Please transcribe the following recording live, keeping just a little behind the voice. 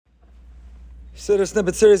Siddur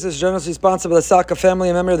Snippet Series is generously sponsored by the Saka family,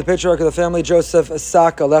 a member of the patriarch of the family, Joseph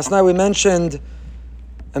Saka. Last night we mentioned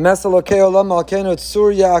Emes Elokei Olam Malkeinu,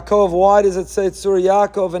 Tzur Yaakov. Why does it say Tzur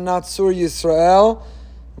Yaakov and not Tzur Yisrael?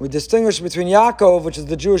 We distinguish between Yaakov, which is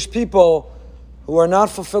the Jewish people who are not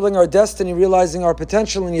fulfilling our destiny, realizing our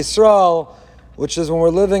potential, in Yisrael, which is when we're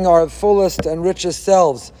living our fullest and richest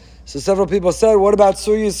selves. So several people said, what about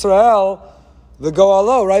Tzur Yisrael, the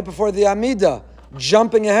Goalo, right before the Amidah?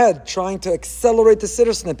 Jumping ahead, trying to accelerate the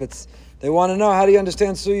Siddur snippets. They want to know, how do you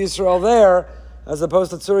understand Tzur Yisrael there as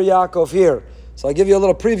opposed to Tzur Yaakov here? So I'll give you a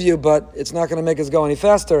little preview, but it's not going to make us go any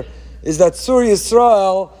faster. Is that Tzur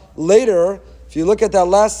Yisrael later, if you look at that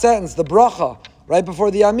last sentence, the bracha, right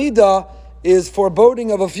before the Amidah, is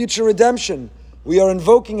foreboding of a future redemption. We are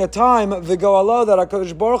invoking a time, v'go'alo, that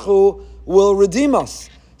HaKadosh Baruch Hu will redeem us.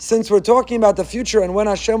 Since we're talking about the future and when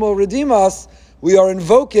Hashem will redeem us, we are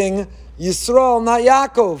invoking Yisrael, not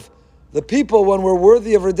Yaakov. The people, when we're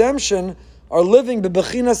worthy of redemption, are living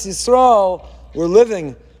bebechinas Yisrael. We're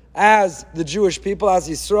living as the Jewish people, as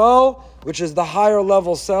Yisrael, which is the higher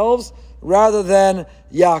level selves, rather than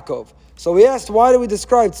Yaakov. So we asked, why do we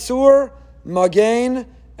describe Tzur, Magain,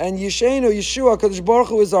 and Yishenu? Yeshua, Kadosh Baruch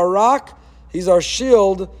Hu, is our rock, He's our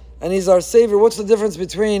shield, and He's our Savior. What's the difference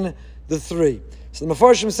between the three? So the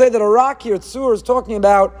Mefarshim say that a rock here, Tzur, is talking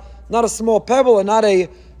about not a small pebble and not a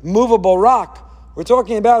movable rock. We're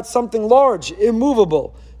talking about something large,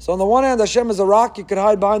 immovable. So on the one hand, Hashem is a rock. You can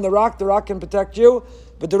hide behind the rock can protect you,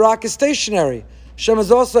 but the rock is stationary. Hashem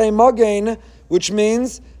is also a Magain, which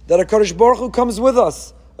means that a HaKadosh Baruch Hu comes with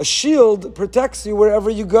us. A shield protects you wherever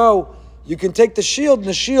you go. You can take the shield, and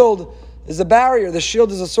the shield is a barrier. The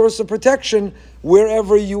shield is a source of protection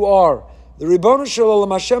wherever you are. The Ribono Shel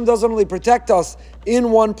Olam, Hashem doesn't only protect us in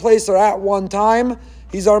one place or at one time.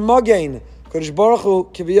 He's our Magain. Kadosh Baruch Hu,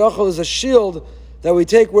 Kiviyachol, is a shield that we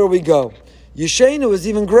take where we go. Yishenu is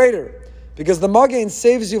even greater, because the Magain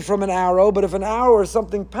saves you from an arrow, but if an arrow or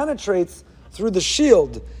something penetrates through the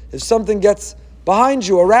shield, if something gets behind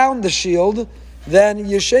you, around the shield, then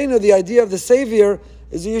Yishenu, the idea of the Savior,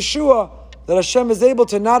 is a Yeshua, that Hashem is able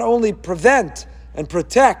to not only prevent and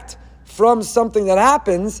protect from something that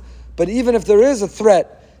happens, but even if there is a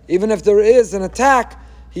threat, even if there is an attack,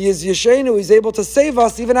 He is Yeshenu, He's able to save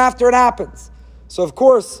us even after it happens. So of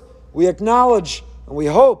course, we acknowledge and we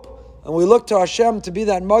hope and we look to Hashem to be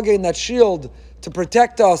that Magain, that shield, to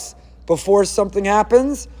protect us before something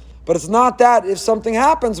happens. But it's not that if something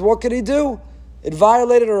happens, what could He do? It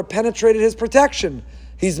violated or penetrated His protection.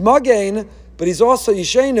 He's Magain, but He's also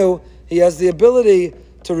Yeshenu. He has the ability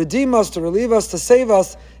to redeem us, to relieve us, to save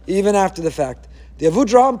us, even after the fact. The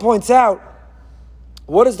Avudraham points out,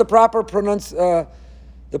 what is the proper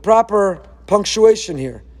punctuation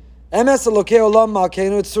here? Emes Elokei Olam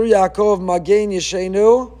Malkeinu, Tzur Yaakov, Magain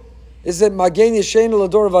Yishenu. Is it Magain Yishenu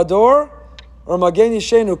L'dor Vador? Or Magain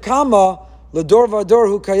Yishenu Kama L'dor Vador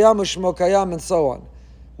Hu Kayam U'Shmo Kayam, and so on?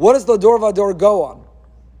 What does L'dor Vador go on?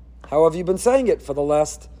 How have you been saying it for the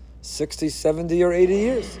last 60, 70, or 80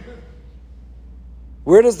 years?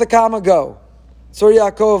 Where does the Kama go? Tzur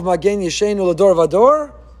Yaakov Magain Yishenu L'dor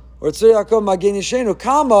Vador? Or Tzur Yaakov Magain Yishenu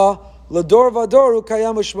Kama L'dor Vador Hu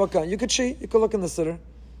Kayam U'Shmo Kayam? You could cheat, you could look in the Siddur.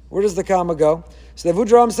 Where does the Kama go? So the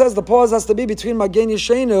Avudraham says the pause has to be between Magain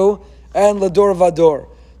Yishenu and L'dor Vador.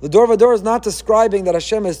 L'dor Vador is not describing that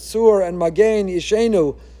Hashem is Tzur and Magain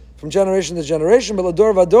Yishenu from generation to generation, but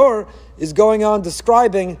L'dor Vador is going on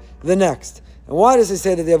describing the next. And why does he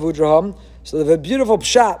say that, the Avudraham? So they have a beautiful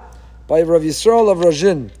pshat by Rav Yisrael of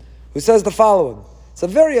Rajin, who says the following. It's a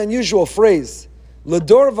very unusual phrase.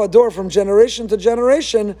 L'dor Vador, from generation to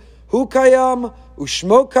generation, Hu Kayam,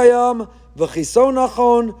 U'Shmo Kayam, V'chiso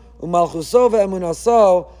Nachon, U'Malchuso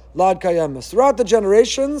Ve'emunaso, Lad Kayam. Throughout the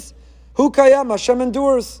generations, Hu Kayam, Hashem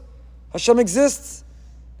endures. Hashem exists.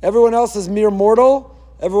 Everyone else is mere mortal.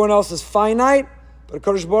 Everyone else is finite. But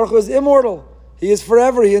HaKadosh Baruch Hu is immortal. He is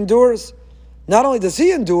forever. He endures. Not only does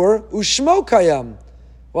He endure, U'Shmo Kayam.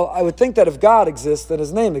 Well, I would think that if God exists, then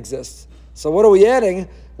His name exists. So what are we adding?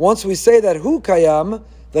 Once we say that Hu Kayam,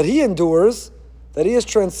 that He endures, that He is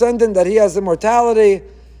transcendent, that He has immortality,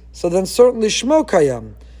 so then certainly Shmo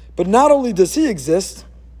Kayam. But not only does He exist,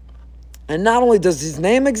 and not only does His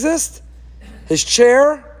name exist, His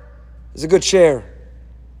chair is a good chair.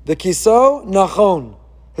 The Kiso Nachon.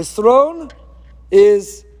 His throne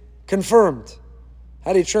is confirmed.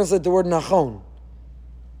 How do you translate the word Nachon?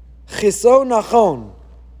 Chiso Nachon.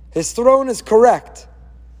 His throne is correct.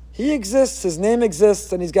 He exists, His name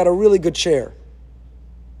exists, and He's got a really good chair.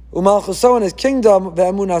 Umalchuso, in His kingdom,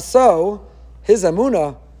 ve'emunaso, His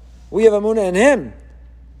emunah, we have emunah in Him.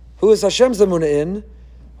 Who is Hashem's emunah in?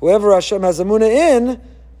 Whoever Hashem has emunah in,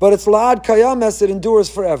 but it's la'ad kayames, it endures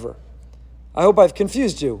forever. I hope I've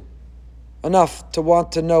confused you enough to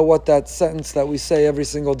want to know what that sentence that we say every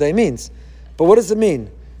single day means. But what does it mean?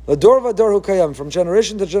 L'dor v'dor hu kayam, from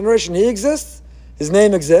generation to generation he exists, his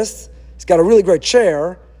name exists, he's got a really great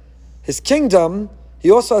chair, his kingdom, he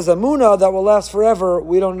also has a munah that will last forever,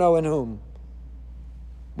 we don't know in whom.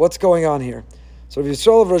 What's going on here? So Rabbi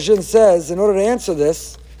Yisrael of Rajin says, in order to answer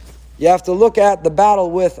this, you have to look at the battle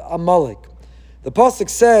with Amalek. The pasuk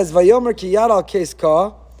says, "Vayomer ki yad al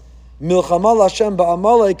keska, milchama l'Hashem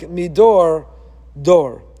ba'Amalek midor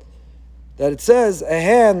dor." That it says, a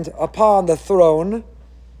hand upon the throne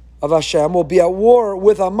of Hashem will be at war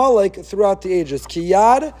with Amalek throughout the ages. Ki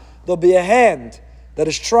yad, there'll be a hand that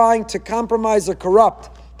is trying to compromise or corrupt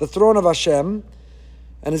the throne of Hashem,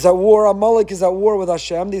 and is at war. Amalek is at war with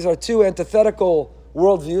Hashem. These are two antithetical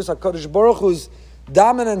worldviews. HaKadosh Baruch Hu's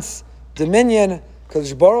dominance, dominion,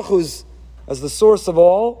 HaKadosh Baruch Hu's as the source of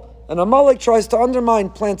all, and Amalek tries to undermine,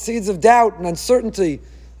 plant seeds of doubt and uncertainty.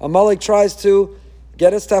 Amalek tries to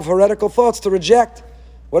get us to have heretical thoughts, to reject.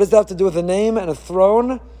 What does that have to do with a name and a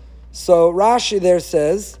throne? So Rashi there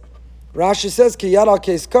says, Ki yad al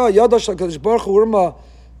keska, yada shel HaKadosh Baruch Hu urma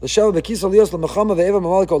l'sheva b'kisa lios l'mechama ve'eva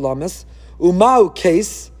Amalek olamis, umau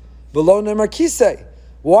case below nemar kisei.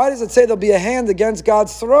 Why does it say there'll be a hand against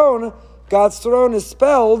God's throne? God's throne is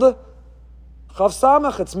spelled Chav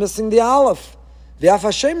Samach, it's missing the Aleph. V'af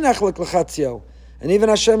Hashem nechlik l'chatzio. And even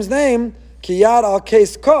Hashem's name, Ki yad al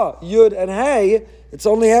kes ka, Yud and Hey, it's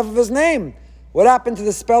only half of his name. What happened to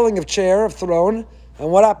the spelling of chair, of throne? And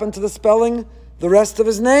what happened to the spelling, the rest of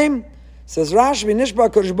his name? Says Rashi, Nishba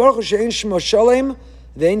Kodesh Baruch Hu she'ein shmo shalem,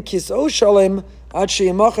 ve'ein kis'o shalem, ad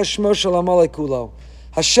she'yimacha shmo shel Amalek kulo.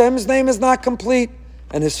 Hashem's name is not complete,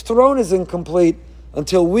 and his throne is incomplete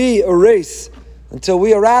until we erase, until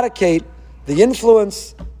we eradicate the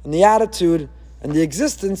influence and the attitude and the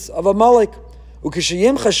existence of Amalek. And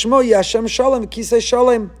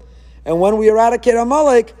when we eradicate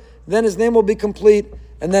Amalek, then his name will be complete,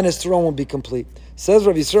 and then his throne will be complete. Says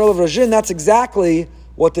Rabbi Yisrael of Rajin, that's exactly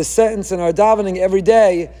what this sentence in our davening every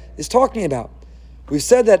day is talking about. We've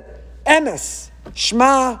said that emes,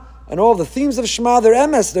 Shema, and all the themes of Shema, they're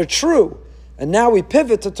emes, they're true. And now we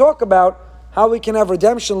pivot to talk about how we can have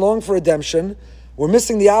redemption, long for redemption. We're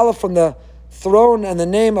missing the Aleph from the throne and the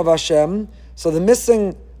name of Hashem. So the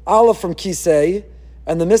missing Aleph from Kisei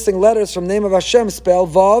and the missing letters from name of Hashem spell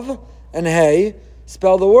Vav and Hey,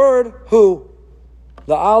 spell the word Hu.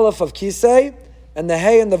 The Aleph of Kisei and the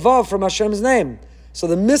Hey and the Vav from Hashem's name. So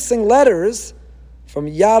the missing letters from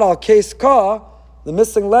Yad al Kes Ka, the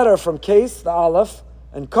missing letter from Kes, the Aleph,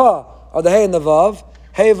 and Ka are the Hey and the Vav.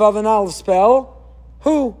 Hey, Vav, and Aleph spell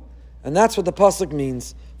Hu. And that's what the pasuk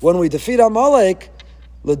means. When we defeat Amalek,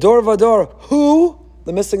 L'dor vador, Hu,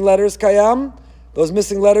 the missing letters, Kayam, those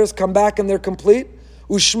missing letters come back and they're complete.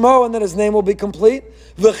 Ushmo, and then his name will be complete.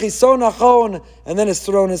 V'chiso nachon, and then his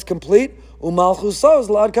throne is complete. Umalchuso is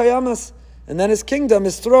la'ad kayamas, and then his kingdom,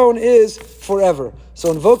 his throne is forever.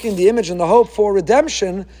 So invoking the image and the hope for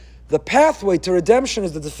redemption, the pathway to redemption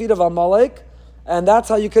is the defeat of Amalek, and that's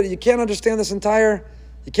how you can't understand this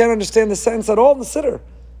you can't understand the sentence at all in the Siddur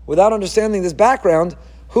without understanding this background.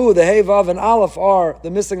 Who, the Hey, Vav, and Aleph are the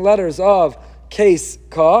missing letters of Kes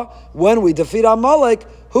Ka. When we defeat Amalek,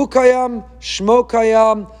 Hu Kayam, Shmo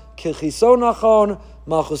Kayam, Kichiso Nachon,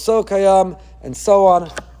 Malchuso Kayam, and so on.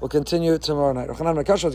 We'll continue tomorrow night.